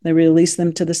 They release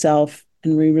them to the self,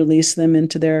 and we release them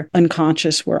into their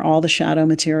unconscious, where all the shadow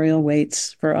material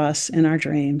waits for us in our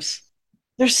dreams.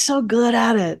 They're so good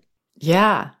at it.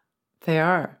 Yeah, they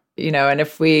are. And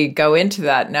if we go into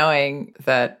that knowing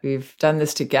that we've done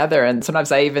this together, and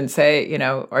sometimes I even say,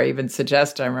 or even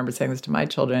suggest, I remember saying this to my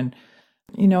children,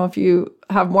 if you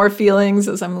have more feelings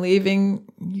as I'm leaving,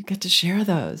 you get to share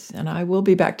those, and I will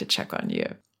be back to check on you.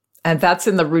 And that's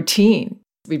in the routine.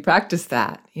 We practice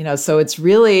that, so it's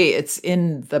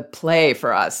in the play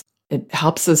for us. It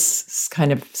helps us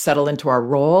kind of settle into our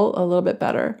role a little bit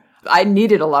better. I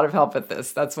needed a lot of help with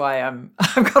this. That's why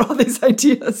I've got all these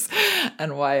ideas,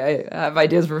 and why I have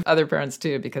ideas for other parents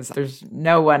too, because there's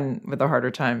no one with a harder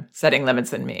time setting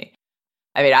limits than me.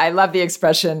 I mean, I love the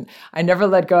expression, I never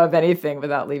let go of anything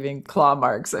without leaving claw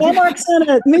marks. Claw marks in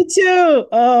it. Me too.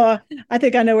 Oh, I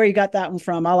think I know where you got that one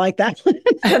from. I like that one.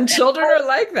 And children are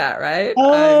like that, right?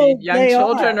 Oh, young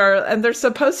children are, and they're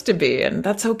supposed to be, and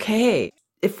that's okay.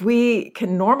 If we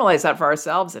can normalize that for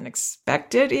ourselves and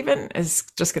expect it even, is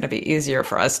just going to be easier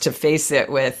for us to face it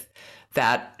with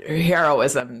that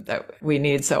heroism that we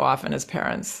need so often as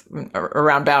parents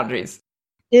around boundaries.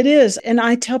 It is. And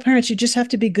I tell parents, you just have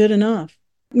to be good enough.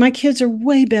 My kids are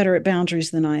way better at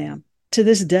boundaries than I am to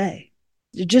this day.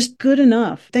 They're just good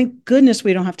enough. Thank goodness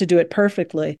we don't have to do it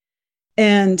perfectly.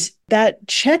 And that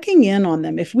checking in on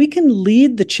them, if we can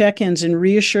lead the check-ins and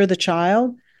reassure the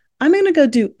child, I'm going to go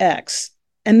do X,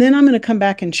 and then I'm going to come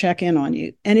back and check in on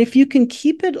you. And if you can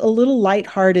keep it a little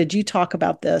lighthearted, you talk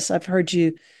about this. I've heard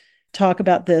you talk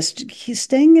about this.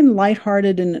 Staying in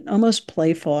lighthearted and almost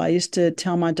playful. I used to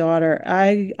tell my daughter,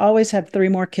 I always have 3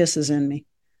 more kisses in me.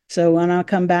 So when I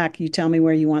come back, you tell me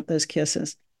where you want those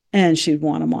kisses. And she'd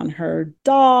want them on her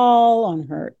doll, on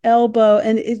her elbow.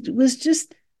 And it was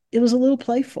a little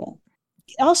playful.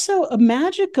 Also,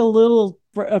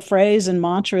 a phrase and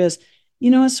mantra is,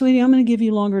 you know what, sweetie, I'm going to give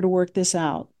you longer to work this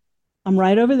out. I'm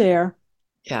right over there.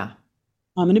 Yeah.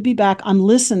 I'm going to be back. I'm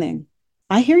listening.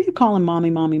 I hear you calling mommy,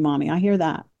 mommy, mommy. I hear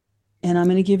that. And I'm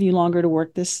going to give you longer to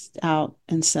work this out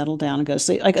and settle down and go.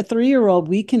 So like a 3-year-old,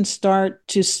 we can start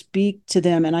to speak to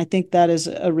them. And I think that is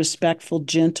a respectful,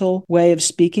 gentle way of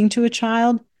speaking to a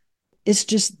child. It's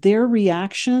just their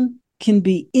reaction can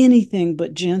be anything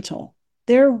but gentle.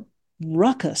 They're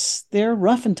ruckus. They're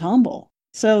rough and tumble.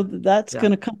 So that's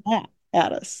going to come back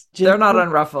at us. They're not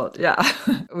unruffled. Yeah.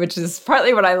 Which is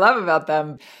partly what I love about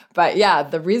them. But yeah,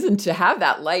 the reason to have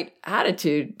that light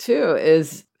attitude too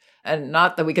is, and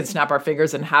not that we can snap our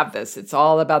fingers and have this. It's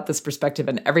all about this perspective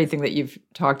and everything that you've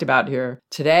talked about here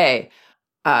today.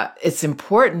 It's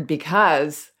important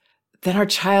because then our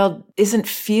child isn't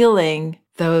feeling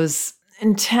those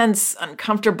intense,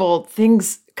 uncomfortable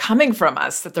things coming from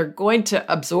us that they're going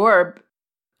to absorb.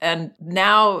 And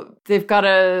now they've got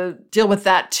to deal with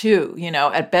that too,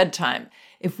 at bedtime.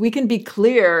 If we can be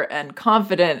clear and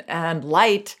confident and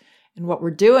light in what we're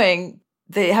doing,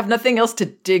 they have nothing else to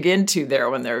dig into there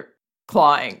when they're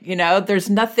clawing. There's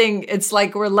nothing. It's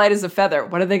like we're light as a feather.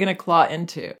 What are they going to claw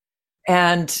into?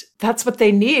 And that's what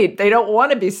they need. They don't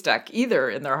want to be stuck either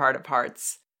in their heart of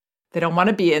hearts. They don't want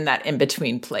to be in that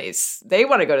in-between place. They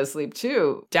want to go to sleep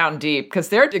too, down deep, because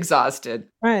they're exhausted.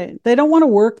 Right. They don't want to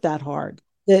work that hard.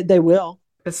 They will.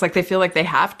 It's like they feel like they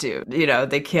have to.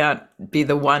 They can't be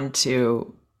the one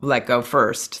to let go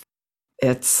first.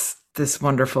 It's this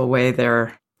wonderful way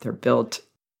they're built.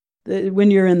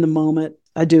 When you're in the moment,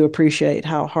 I do appreciate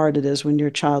how hard it is when your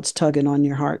child's tugging on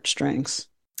your heartstrings.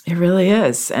 It really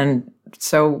is. And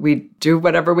so we do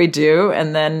whatever we do.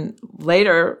 And then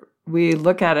later, we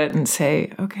look at it and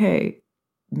say, okay,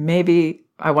 maybe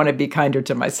I want to be kinder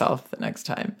to myself the next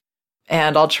time.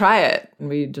 And I'll try it. And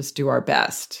we just do our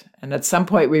best. And at some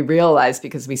point we realize,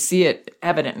 because we see it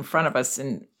evident in front of us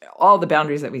in all the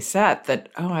boundaries that we set, that,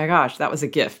 oh my gosh, that was a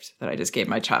gift that I just gave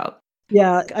my child.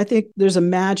 Yeah, I think there's a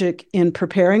magic in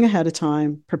preparing ahead of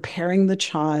time, preparing the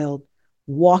child,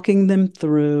 walking them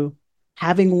through,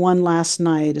 having one last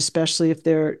night, especially if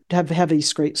they have heavy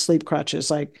sleep crutches,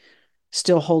 like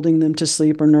still holding them to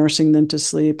sleep or nursing them to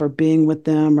sleep or being with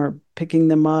them or picking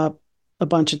them up a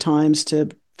bunch of times to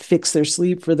fix their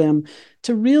sleep for them,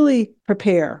 to really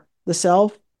prepare the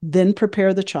self, then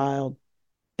prepare the child,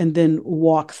 and then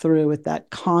walk through with that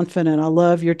confident, I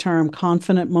love your term,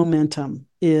 confident momentum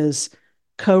is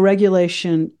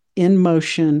co-regulation in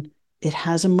motion. It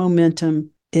has a momentum.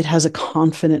 It has a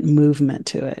confident movement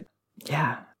to it.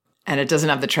 Yeah. And it doesn't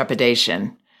have the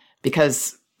trepidation,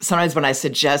 because sometimes when I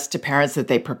suggest to parents that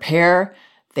they prepare,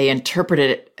 they interpret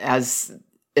it as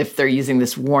if they're using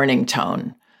this warning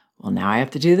tone. Well, now I have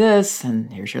to do this,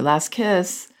 and here's your last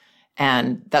kiss.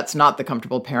 And that's not the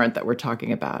comfortable parent that we're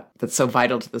talking about. That's so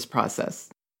vital to this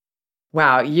process.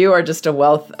 Wow, you are just a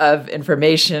wealth of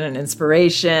information and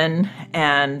inspiration.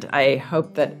 And I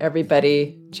hope that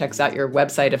everybody checks out your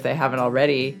website if they haven't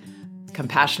already,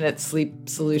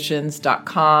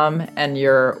 compassionatesleepsolutions.com, and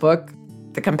your book,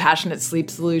 The Compassionate Sleep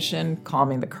Solution,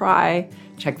 Calming the Cry.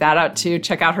 Check that out too.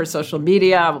 Check out her social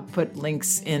media. I'll put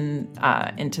links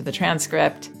into the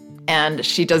transcript. And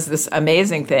she does this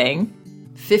amazing thing,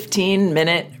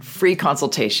 15-minute free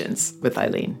consultations with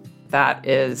Eileen. That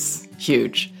is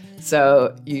huge.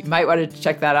 So you might want to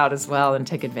check that out as well and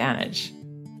take advantage.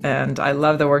 And I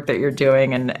love the work that you're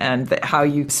doing and how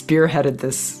you spearheaded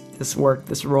this work,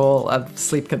 this role of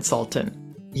sleep consultant.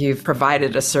 You've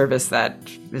provided a service that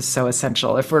is so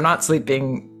essential. If we're not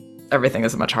sleeping, everything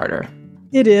is much harder.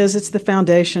 It is. It's the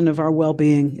foundation of our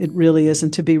well-being. It really is.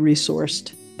 And to be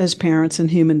resourced as parents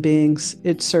and human beings,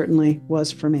 it certainly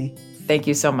was for me. Thank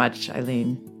you so much,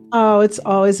 Eileen. Oh, it's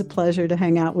always a pleasure to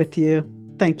hang out with you.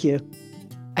 Thank you.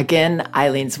 Again,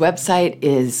 Eileen's website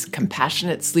is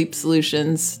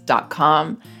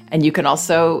compassionatesleepsolutions.com. And you can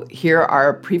also hear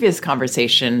our previous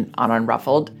conversation on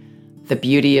Unruffled, The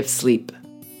Beauty of Sleep.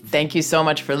 Thank you so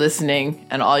much for listening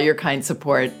and all your kind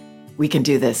support. We can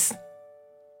do this.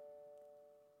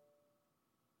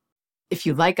 If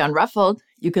you like Unruffled,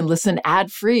 you can listen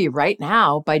ad-free right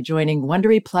now by joining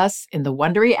Wondery Plus in the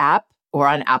Wondery app or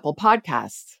on Apple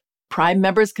Podcasts. Prime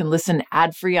members can listen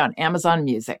ad-free on Amazon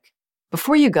Music.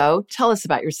 Before you go, tell us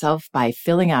about yourself by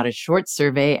filling out a short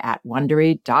survey at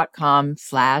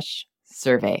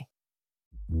Wondery.com/survey.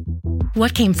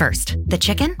 What came first, the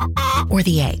chicken or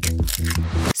the egg?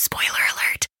 Spoiler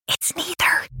alert, it's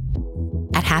neither.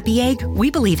 At Happy Egg, we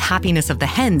believe happiness of the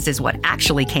hens is what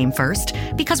actually came first,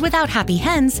 because without happy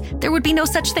hens, there would be no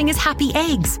such thing as happy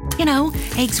eggs. You know,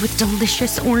 eggs with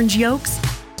delicious orange yolks.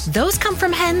 Those come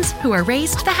from hens who are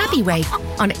raised the happy way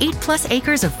on 8+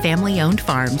 acres of family-owned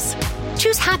farms.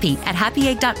 Choose happy at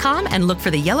happyegg.com and look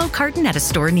for the yellow carton at a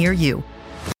store near you.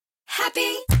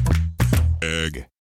 Happy Egg.